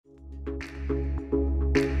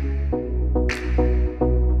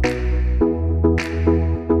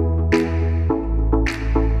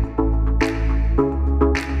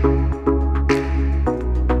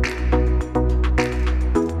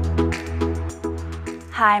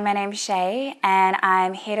Hi, my name's Shay, and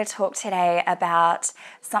I'm here to talk today about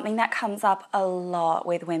something that comes up a lot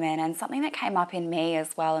with women and something that came up in me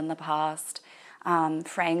as well in the past.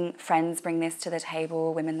 Friends bring this to the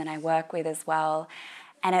table, women that I work with as well,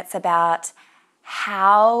 and it's about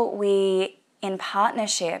how we, in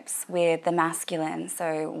partnerships with the masculine,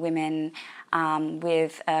 so women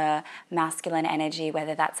with a masculine energy,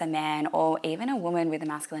 whether that's a man or even a woman with a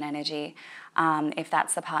masculine energy, if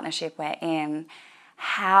that's the partnership we're in,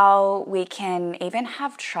 how we can even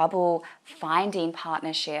have trouble finding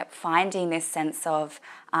partnership, finding this sense of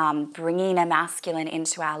bringing a masculine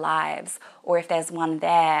into our lives, or if there's one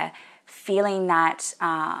there, feeling that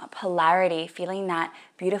polarity, feeling that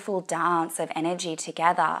beautiful dance of energy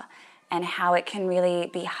together, and how it can really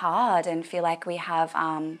be hard and feel like we have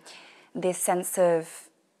this sense of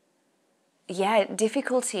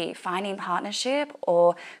difficulty finding partnership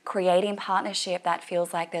or creating partnership that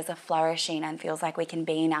feels like there's a flourishing and feels like we can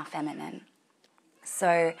be in our feminine.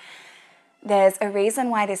 So there's a reason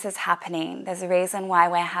why this is happening. There's a reason why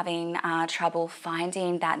we're having trouble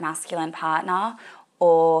finding that masculine partner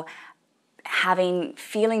or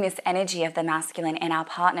feeling this energy of the masculine in our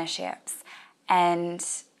partnerships. And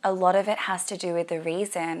a lot of it has to do with the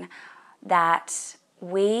reason that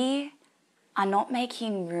we are not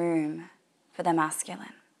making room for the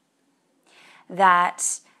masculine.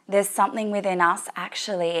 That there's something within us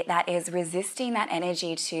actually that is resisting that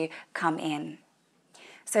energy to come in.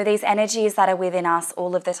 So these energies that are within us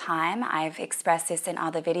all of the time, I've expressed this in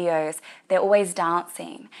other videos, they're always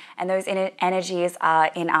dancing. And those energies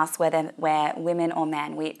are in us, whether we're women or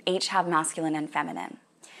men. We each have masculine and feminine.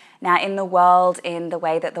 Now in the world, in the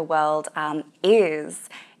way that the world is,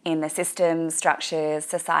 in the systems, structures,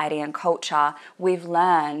 society and culture, we've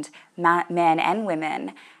learned, men and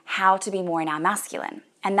women, how to be more in our masculine.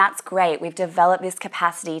 And that's great. We've developed this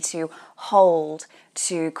capacity to hold,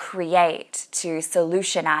 to create, to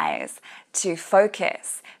solutionize, to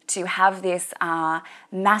focus, to have this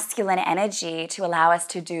masculine energy to allow us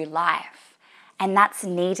to do life. And that's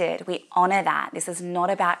needed. We honor that. This is not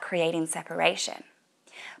about creating separation.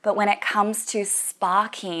 But when it comes to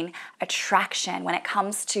sparking attraction, when it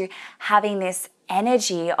comes to having this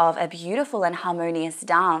energy of a beautiful and harmonious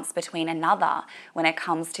dance between another, when it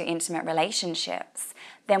comes to intimate relationships,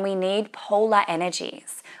 then we need polar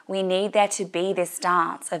energies. We need there to be this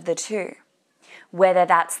dance of the two. Whether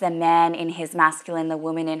that's the man in his masculine, the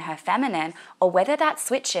woman in her feminine, or whether that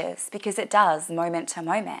switches, because it does moment to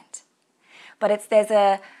moment. But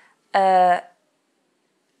there's a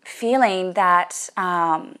feeling that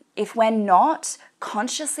if we're not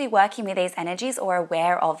consciously working with these energies or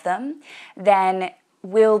aware of them, then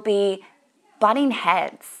we'll be butting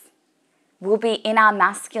heads. We'll be in our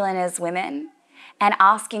masculine as women and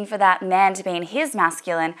asking for that man to be in his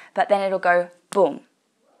masculine, but then it'll go boom,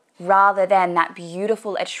 rather than that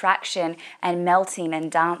beautiful attraction and melting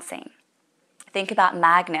and dancing. Think about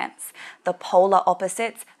magnets. The polar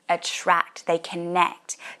opposites attract, they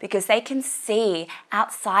connect, because they can see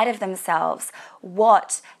outside of themselves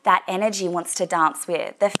what that energy wants to dance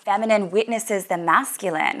with. The feminine witnesses the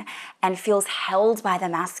masculine and feels held by the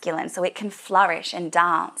masculine, so it can flourish and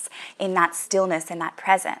dance in that stillness and that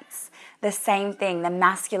presence. The same thing, the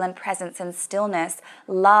masculine presence and stillness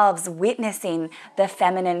loves witnessing the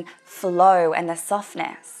feminine flow and the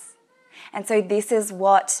softness. And so this is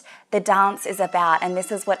what the dance is about, and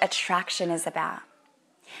this is what attraction is about.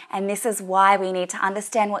 And this is why we need to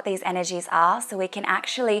understand what these energies are so we can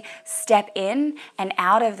actually step in and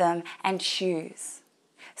out of them and choose.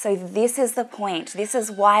 So this is the point. This is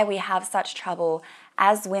why we have such trouble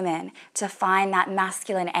as women to find that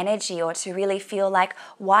masculine energy, or to really feel like,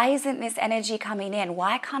 why isn't this energy coming in?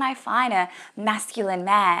 Why can't I find a masculine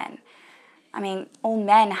man? I mean, all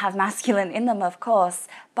men have masculine in them, of course,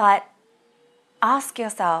 but ask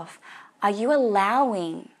yourself, are you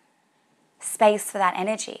allowing space for that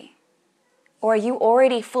energy? Or are you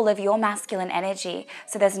already full of your masculine energy,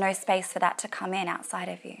 so there's no space for that to come in outside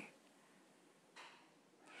of you?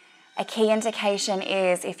 A key indication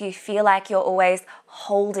is if you feel like you're always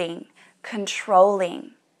holding,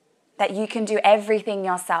 controlling, that you can do everything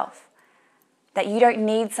yourself, that you don't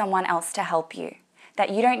need someone else to help you, that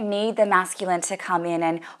you don't need the masculine to come in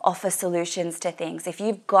and offer solutions to things. If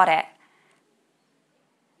you've got it,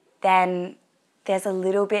 then there's a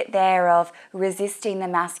little bit there of resisting the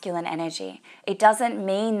masculine energy. It doesn't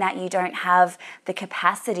mean that you don't have the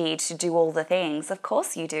capacity to do all the things. Of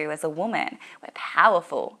course you do as a woman. We're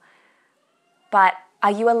powerful. But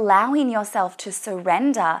are you allowing yourself to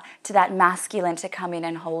surrender to that masculine to come in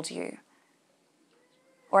and hold you?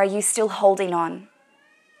 Or are you still holding on?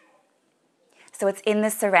 So it's in the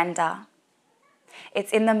surrender.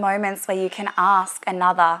 It's in the moments where you can ask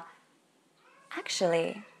another,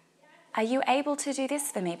 actually, are you able to do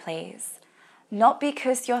this for me, please? Not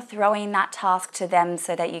because you're throwing that task to them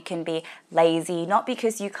so that you can be lazy, not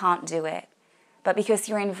because you can't do it, but because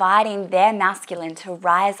you're inviting their masculine to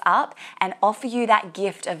rise up and offer you that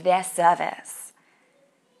gift of their service.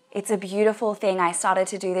 It's a beautiful thing. I started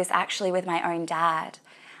to do this actually with my own dad.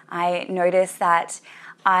 I noticed that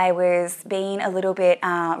I was being a little bit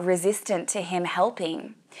resistant to him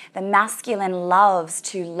helping. The masculine loves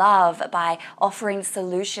to love by offering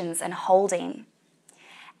solutions and holding.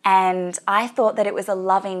 And I thought that it was a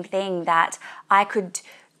loving thing that I could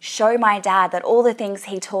show my dad that all the things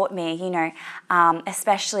he taught me,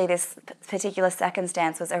 especially this particular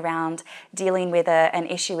circumstance was around dealing with an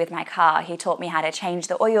issue with my car. He taught me how to change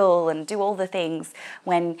the oil and do all the things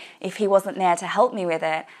when if he wasn't there to help me with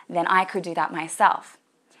it, then I could do that myself.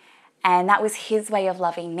 And that was his way of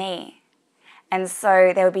loving me. And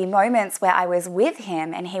so there would be moments where I was with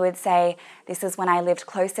him and he would say, this is when I lived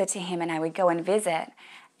closer to him and I would go and visit.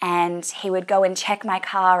 And he would go and check my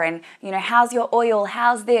car and, how's your oil?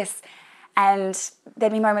 How's this? And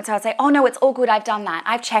there'd be moments where I'd say, oh no, it's all good. I've done that.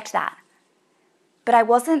 I've checked that. But I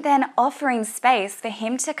wasn't then offering space for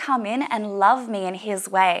him to come in and love me in his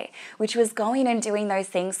way, which was going and doing those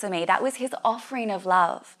things for me. That was his offering of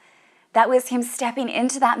love. That was him stepping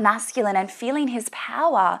into that masculine and feeling his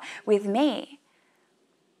power with me.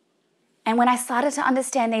 And when I started to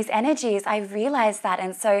understand these energies, I realized that.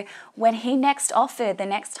 And so when he next offered, the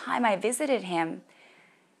next time I visited him,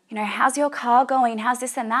 how's your car going? How's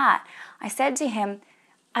this and that? I said to him,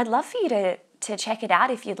 I'd love for you to check it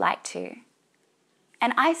out if you'd like to.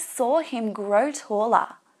 And I saw him grow taller.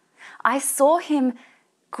 I saw him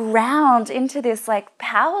ground into this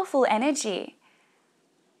powerful energy.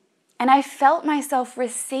 And I felt myself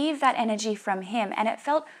receive that energy from him, and it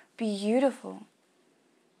felt beautiful.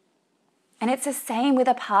 And it's the same with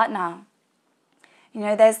a partner.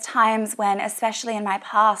 There's times when, especially in my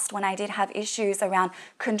past, when I did have issues around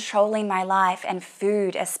controlling my life and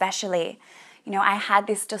food especially, I had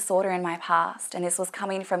this disorder in my past, and this was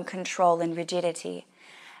coming from control and rigidity.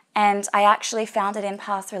 And I actually found it in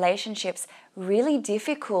past relationships really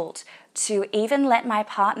difficult to even let my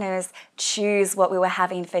partners choose what we were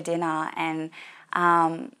having for dinner. And,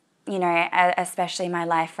 especially in my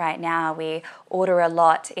life right now, we order a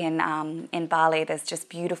lot in Bali. There's just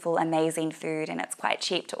beautiful, amazing food, and it's quite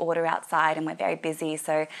cheap to order outside, and we're very busy,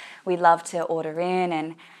 so we love to order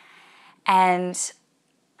in. And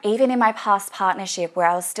even in my past partnership where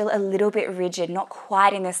I was still a little bit rigid, not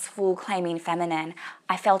quite in this full claiming feminine,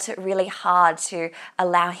 I felt it really hard to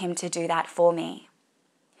allow him to do that for me.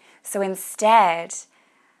 So instead,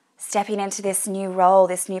 stepping into this new role,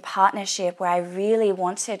 this new partnership where I really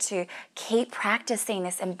wanted to keep practicing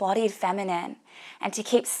this embodied feminine and to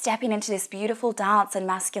keep stepping into this beautiful dance and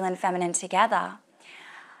masculine feminine together,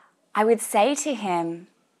 I would say to him,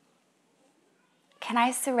 can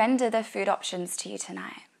I surrender the food options to you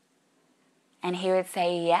tonight? And he would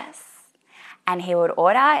say yes. And he would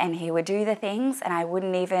order and he would do the things, and I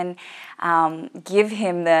wouldn't even give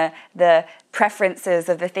him the preferences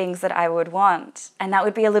of the things that I would want. And that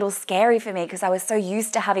would be a little scary for me because I was so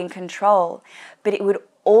used to having control. But it would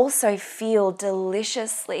also feel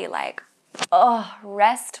deliciously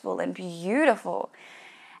restful and beautiful.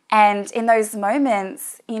 And in those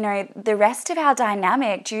moments, the rest of our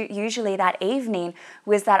dynamic, usually that evening,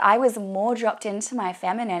 was that I was more dropped into my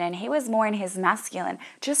feminine and he was more in his masculine,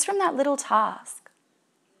 just from that little task.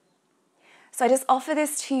 So I just offer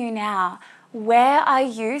this to you now. Where are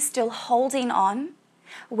you still holding on?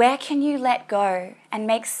 Where can you let go and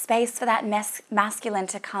make space for that masculine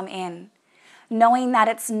to come in? Knowing that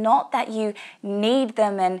it's not that you need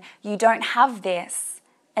them and you don't have this.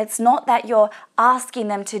 It's not that you're asking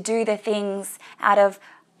them to do the things out of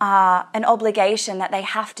an obligation that they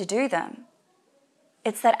have to do them.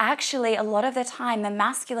 It's that actually a lot of the time the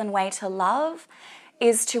masculine way to love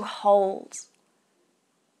is to hold.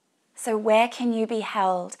 So where can you be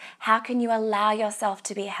held? How can you allow yourself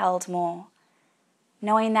to be held more?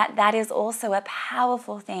 Knowing that that is also a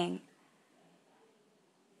powerful thing.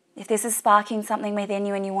 If this is sparking something within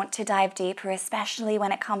you and you want to dive deeper, especially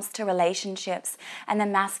when it comes to relationships and the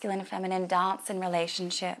masculine and feminine dance in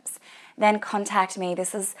relationships, then contact me.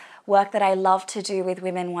 This is work that I love to do with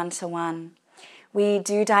women one-to-one. We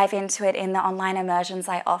do dive into it in the online immersions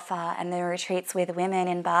I offer and the retreats with women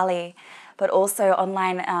in Bali, but also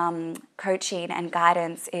online coaching and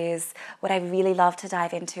guidance is what I really love to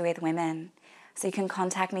dive into with women. So you can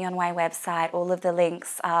contact me on my website. All of the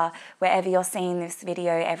links are wherever you're seeing this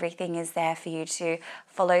video, everything is there for you to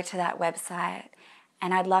follow to that website.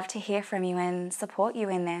 And I'd love to hear from you and support you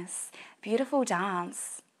in this beautiful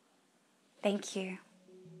dance. Thank you.